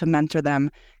help to mentor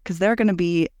them, because they're going to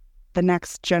be the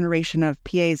next generation of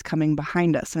PAs coming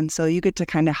behind us. And so you get to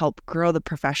kind of help grow the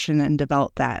profession and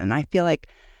develop that. And I feel like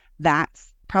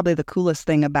that's probably the coolest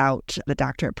thing about the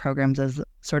doctorate programs, is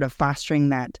sort of fostering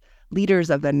that leaders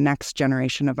of the next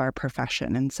generation of our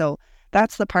profession. And so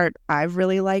that's the part I've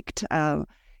really liked.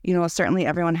 Certainly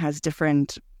everyone has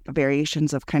different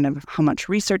variations of kind of how much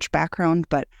research background,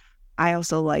 but I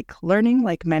also like learning,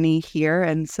 like many here.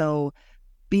 And so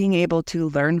being able to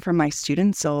learn from my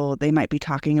students, so they might be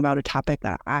talking about a topic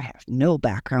that I have no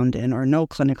background in or no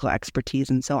clinical expertise.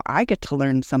 And so I get to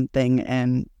learn something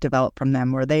and develop from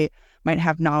them, or they might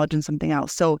have knowledge in something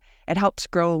else. So it helps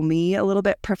grow me a little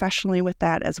bit professionally with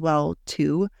that as well,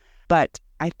 too. But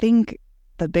I think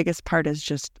the biggest part is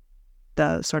just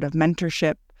the sort of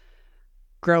mentorship,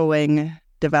 growing,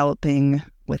 developing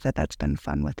with it. That's been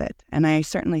fun with it. And I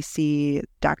certainly see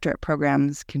doctorate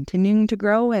programs continuing to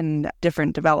grow and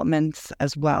different developments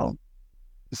as well.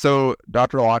 So,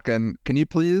 Dr. Lakhan, can you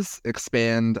please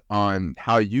expand on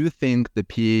how you think the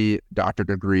PA doctorate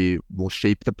degree will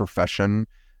shape the profession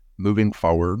moving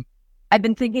forward? I've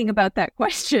been thinking about that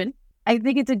question. I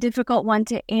think it's a difficult one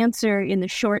to answer in the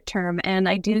short term, and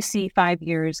I do see 5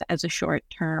 years as a short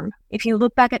term. If you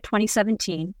look back at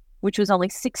 2017, which was only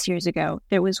 6 years ago,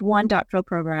 there was one doctoral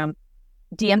program,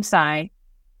 DMSc,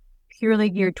 purely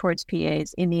geared towards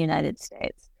PAs in the United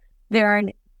States. There are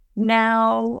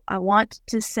now, I want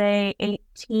to say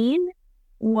 18,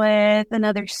 with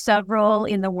another several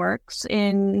in the works,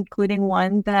 including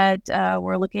one that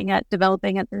we're looking at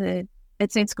developing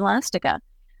at Saint Scholastica.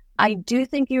 I do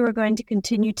think you are going to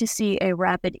continue to see a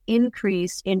rapid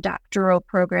increase in doctoral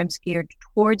programs geared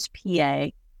towards PA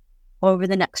over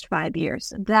the next 5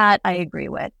 years. That I agree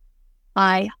with.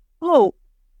 I hope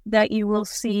that you will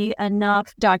see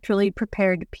enough doctorally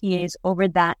prepared PAs over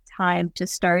that time to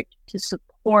start to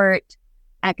support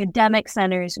academic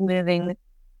centers moving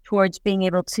towards being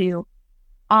able to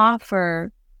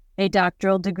offer a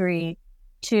doctoral degree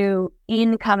to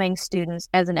incoming students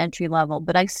as an entry level.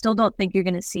 But I still don't think you're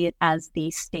going to see it as the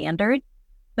standard.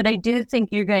 But I do think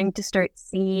you're going to start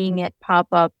seeing it pop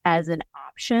up as an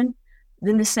option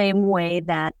in the same way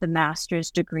that the master's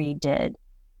degree did.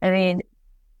 I mean,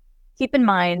 keep in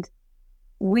mind,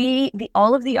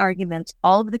 all of the arguments,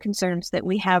 all of the concerns that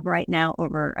we have right now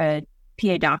over a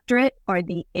PA doctorate are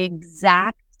the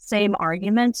exact same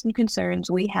arguments and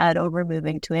concerns we had over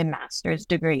moving to a master's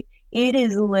degree. It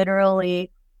is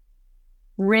literally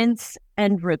rinse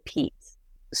and repeat.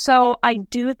 So I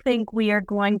do think we are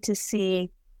going to see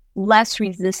less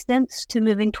resistance to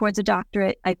moving towards a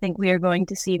doctorate. I think we are going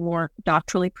to see more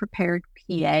doctorally prepared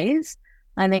PAs.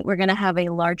 I think we're going to have a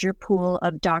larger pool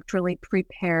of doctorally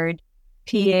prepared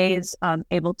PAs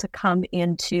able to come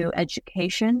into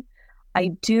education.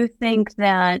 I do think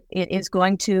that it is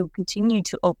going to continue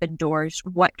to open doors.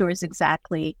 What doors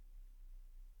exactly?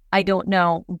 I don't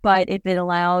know. But if it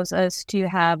allows us to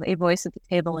have a voice at the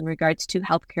table in regards to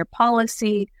healthcare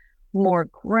policy, more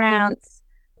grants,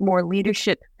 more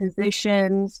leadership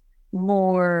positions,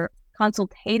 more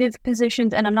consultative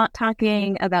positions, and I'm not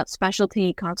talking about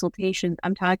specialty consultations,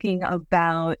 I'm talking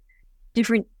about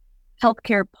different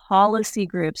healthcare policy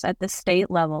groups at the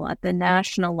state level, at the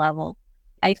national level.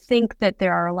 I think that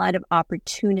there are a lot of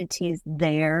opportunities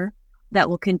there that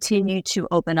will continue to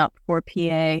open up for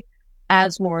PA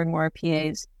as more and more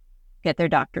PAs get their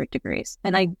doctorate degrees.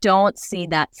 And I don't see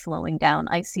that slowing down.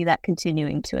 I see that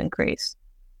continuing to increase.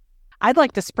 I'd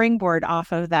like to springboard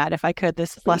off of that, if I could.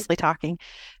 This is Leslie talking.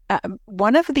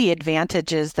 One of the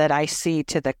advantages that I see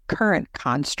to the current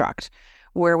construct,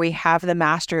 where we have the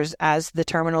master's as the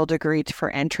terminal degree for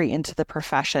entry into the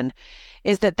profession,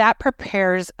 is that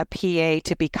prepares a PA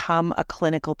to become a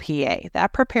clinical PA.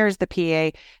 That prepares the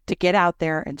PA to get out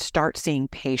there and start seeing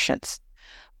patients.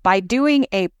 By doing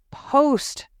a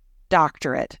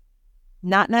postdoctorate,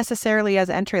 not necessarily as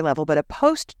entry level, but a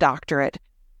postdoctorate,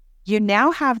 you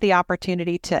now have the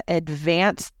opportunity to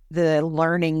advance the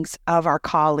learnings of our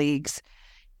colleagues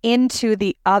into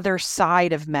the other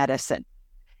side of medicine,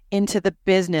 into the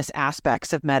business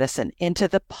aspects of medicine, into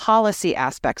the policy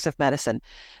aspects of medicine,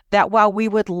 that while we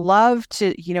would love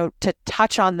to, to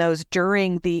touch on those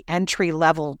during the entry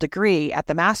level degree at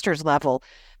the master's level,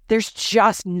 there's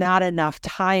just not enough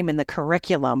time in the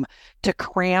curriculum to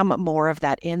cram more of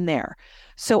that in there.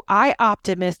 So I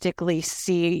optimistically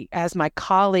see, as my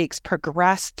colleagues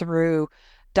progress through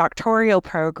doctoral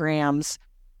programs,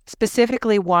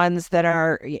 specifically ones that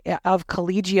are of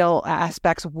collegial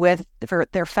aspects with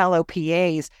their fellow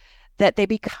PAs, that they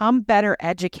become better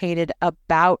educated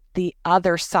about the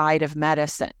other side of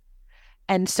medicine.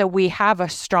 And so we have a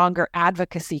stronger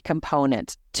advocacy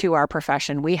component to our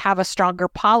profession. We have a stronger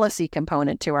policy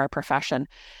component to our profession.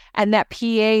 And that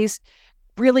PAs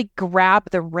really grab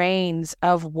the reins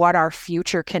of what our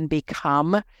future can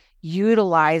become,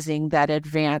 utilizing that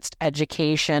advanced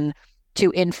education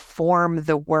to inform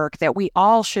the work that we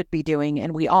all should be doing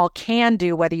and we all can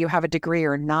do, whether you have a degree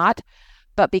or not.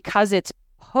 But because it's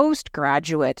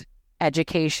postgraduate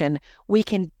education, we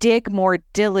can dig more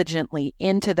diligently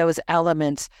into those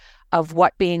elements of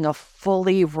what being a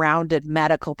fully rounded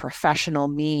medical professional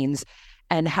means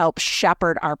and help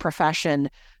shepherd our profession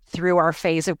through our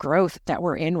phase of growth that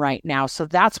we're in right now. So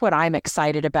that's what I'm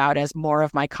excited about as more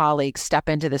of my colleagues step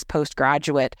into this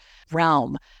postgraduate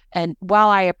realm. And while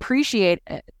I appreciate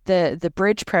the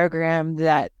bridge program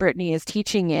that Brittany is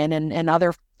teaching in and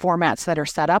other formats that are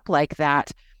set up like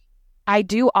that, I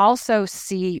do also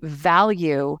see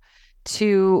value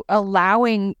to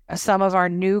allowing some of our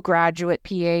new graduate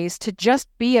PAs to just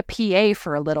be a PA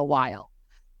for a little while.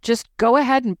 Just go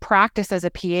ahead and practice as a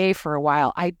PA for a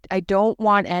while. I don't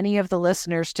want any of the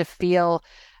listeners to feel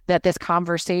that this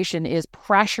conversation is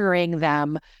pressuring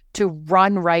them to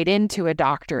run right into a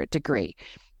doctorate degree.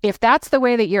 If that's the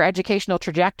way that your educational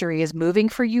trajectory is moving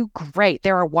for you, great.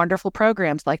 There are wonderful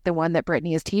programs like the one that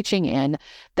Brittany is teaching in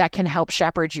that can help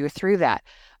shepherd you through that.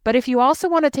 But if you also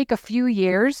want to take a few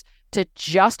years to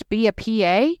just be a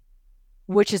PA,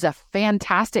 which is a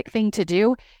fantastic thing to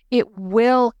do, it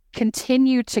will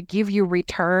continue to give you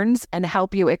returns and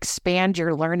help you expand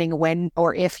your learning when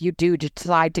or if you do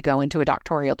decide to go into a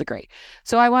doctoral degree.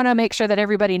 So I want to make sure that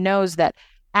everybody knows that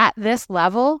at this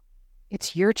level,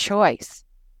 it's your choice.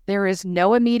 There is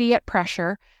no immediate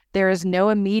pressure. There is no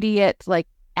immediate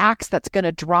axe that's going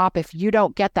to drop if you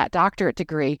don't get that doctorate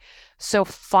degree. So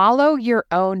follow your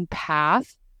own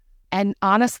path. And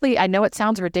honestly, I know it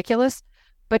sounds ridiculous,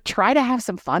 but try to have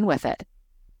some fun with it.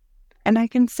 And I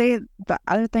can say the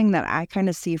other thing that I kind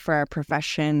of see for our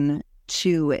profession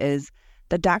too is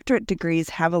the doctorate degrees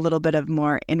have a little bit of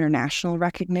more international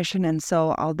recognition. And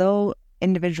so although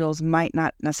individuals might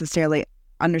not necessarily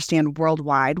understand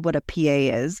worldwide what a PA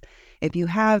is, if you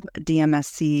have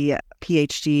DMSc,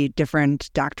 PhD,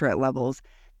 different doctorate levels,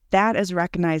 that is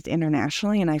recognized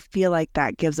internationally. And I feel like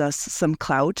that gives us some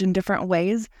clout in different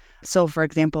ways. So for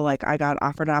example, I got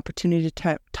offered an opportunity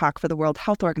to talk for the World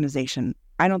Health Organization.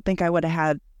 I don't think I would have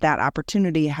had that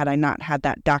opportunity had I not had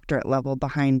that doctorate level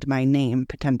behind my name,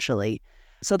 potentially.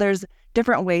 So there's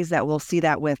different ways that we'll see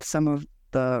that with some of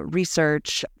the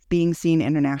research being seen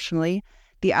internationally.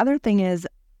 The other thing is,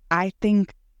 I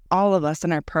think all of us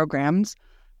in our programs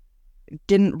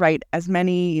didn't write as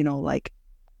many,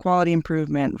 quality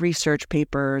improvement, research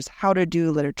papers, how to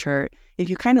do literature. If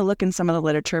you kind of look in some of the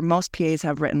literature, most PAs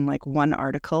have written one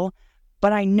article.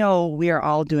 But I know we are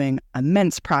all doing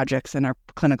immense projects in our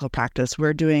clinical practice.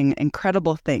 We're doing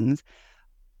incredible things.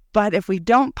 But if we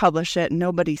don't publish it,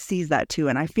 nobody sees that too.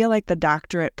 And I feel like the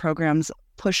doctorate programs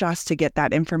push us to get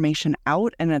that information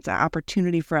out, and it's an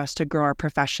opportunity for us to grow our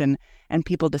profession and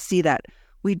people to see that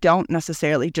we don't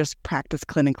necessarily just practice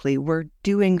clinically. We're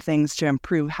doing things to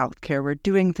improve healthcare. We're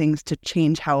doing things to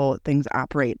change how things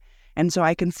operate. And so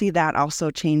I can see that also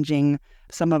changing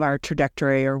some of our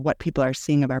trajectory or what people are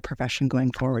seeing of our profession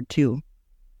going forward too.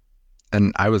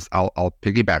 And I'll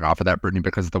piggyback off of that, Brittany,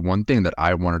 because the one thing that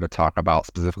I wanted to talk about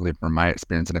specifically from my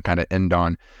experience and to kind of end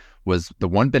on was the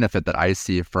one benefit that I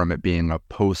see from it being a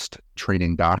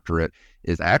post-training doctorate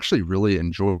is I actually really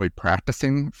enjoy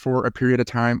practicing for a period of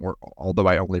time, or although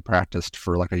I only practiced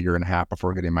for like a year and a half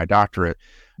before getting my doctorate,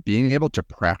 being able to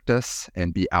practice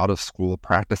and be out of school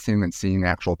practicing and seeing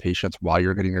actual patients while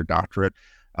you're getting your doctorate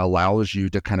allows you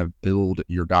to kind of build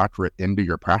your doctorate into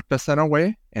your practice in a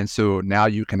way. And so now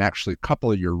you can actually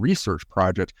couple your research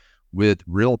project with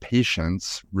real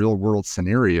patients, real world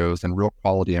scenarios, and real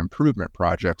quality improvement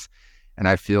projects. And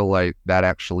I feel like that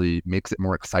actually makes it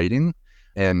more exciting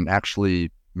and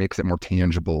actually makes it more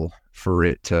tangible for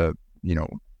it to,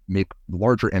 make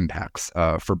larger impacts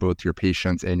for both your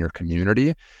patients and your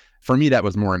community. For me, that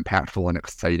was more impactful and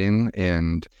exciting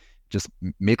and just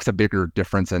makes a bigger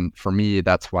difference. And for me,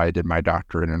 that's why I did my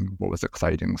doctorate and what was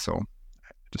exciting. So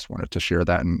I just wanted to share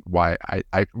that and why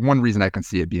one reason I can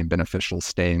see it being beneficial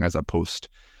staying as a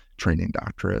post-training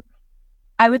doctorate.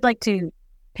 I would like to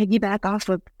piggyback off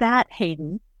of that,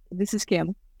 Hayden. This is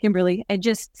Kimberly, and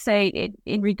just say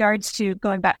in regards to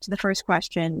going back to the first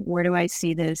question, where do I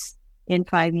see this in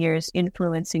 5 years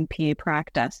influencing PA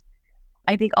practice?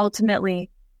 I think ultimately,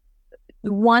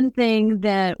 one thing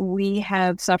that we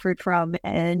have suffered from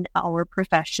in our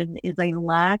profession is a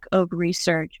lack of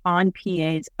research on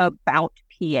PAs about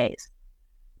PAs.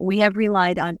 We have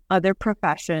relied on other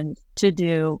professions to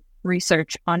do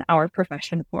research on our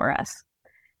profession for us.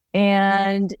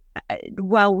 And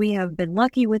while we have been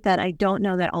lucky with that, I don't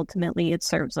know that ultimately it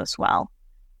serves us well.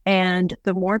 And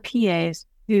the more PAs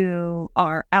who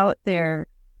are out there,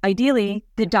 ideally,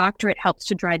 the doctorate helps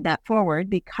to drive that forward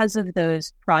because of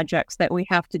those projects that we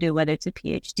have to do, whether it's a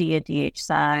PhD, a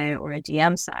DHSci, or a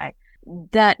DMSci.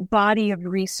 That body of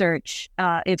research,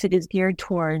 if it is geared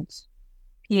towards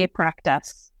PA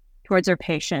practice, towards our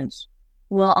patients,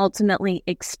 will ultimately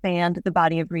expand the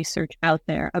body of research out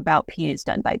there about PAs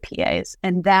done by PAs.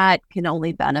 And that can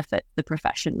only benefit the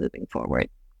profession moving forward.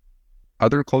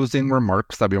 Other closing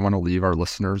remarks that we want to leave our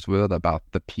listeners with about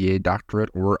the PA doctorate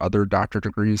or other doctorate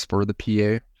degrees for the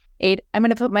PA? I'm going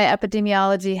to put my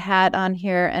epidemiology hat on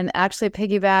here and actually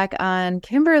piggyback on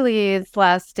Kimberly's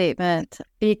last statement,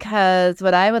 because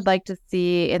what I would like to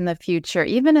see in the future,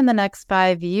 even in the next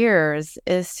 5 years,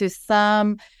 is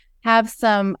to have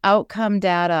some outcome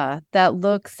data that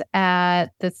looks at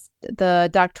the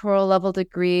doctoral level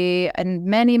degree and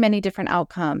many, many different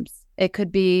outcomes. It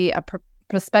could be a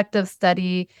prospective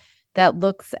study that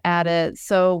looks at it.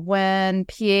 So when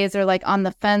PAs are like on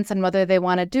the fence on whether they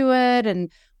want to do it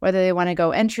and whether they want to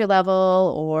go entry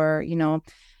level or,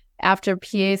 after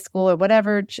PA school or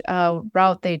whatever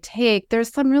route they take,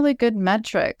 there's some really good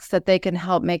metrics that they can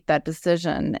help make that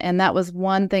decision. And that was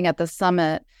one thing at the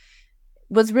summit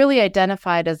was really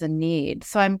identified as a need.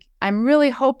 So I'm really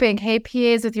hoping, hey,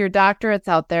 PAs with your doctorates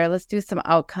out there, let's do some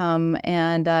outcome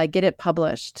and get it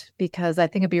published, because I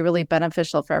think it'd be really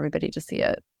beneficial for everybody to see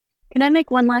it. Can I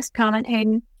make one last comment,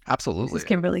 Hayden? Absolutely. This is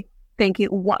Kimberly. Thank you.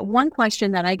 One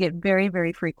question that I get very,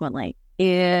 very frequently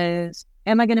is,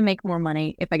 am I going to make more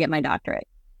money if I get my doctorate?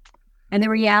 And the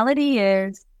reality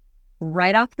is,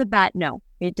 right off the bat, no.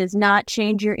 It does not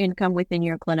change your income within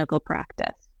your clinical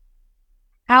practice.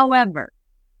 However,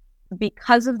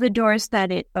 because of the doors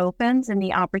that it opens and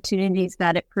the opportunities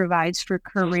that it provides for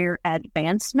career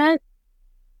advancement,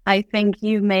 I think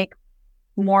you make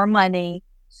more money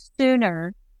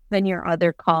sooner than your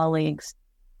other colleagues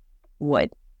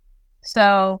would.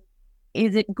 So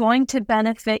is it going to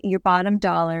benefit your bottom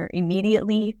dollar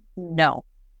immediately? No.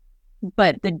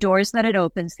 But the doors that it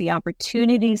opens, the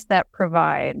opportunities that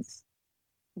provides,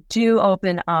 do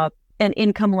open up an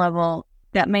income level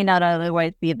that may not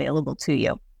otherwise be available to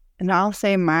you. And I'll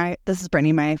say this is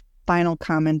Brittany, my final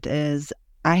comment is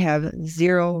I have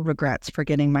zero regrets for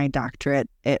getting my doctorate.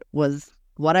 It was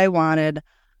what I wanted.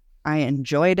 I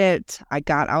enjoyed it. I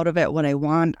got out of it what I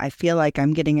want. I feel like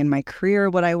I'm getting in my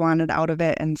career what I wanted out of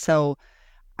it. And so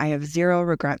I have zero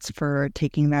regrets for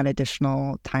taking that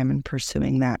additional time and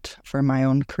pursuing that for my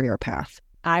own career path.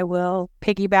 I will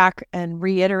piggyback and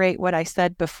reiterate what I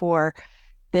said before.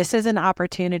 This is an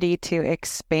opportunity to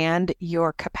expand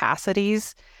your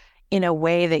capacities in a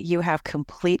way that you have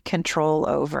complete control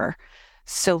over.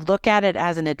 So look at it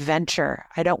as an adventure.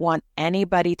 I don't want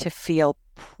anybody to feel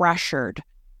pressured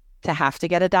to have to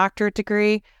get a doctorate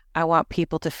degree. I want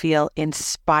people to feel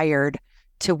inspired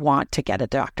to want to get a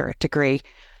doctorate degree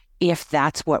if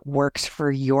that's what works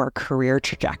for your career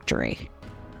trajectory.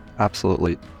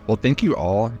 Absolutely. Well, thank you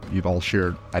all. You've all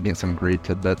shared, I think, some great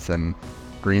tidbits and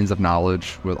grains of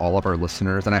knowledge with all of our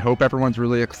listeners. And I hope everyone's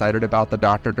really excited about the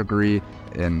doctorate degree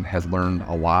and has learned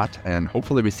a lot. And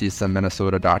hopefully we see some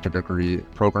Minnesota doctorate degree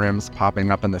programs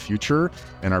popping up in the future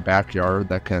in our backyard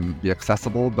that can be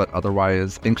accessible. But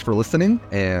otherwise, thanks for listening.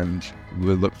 And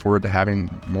we look forward to having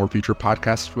more future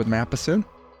podcasts with MAPA soon.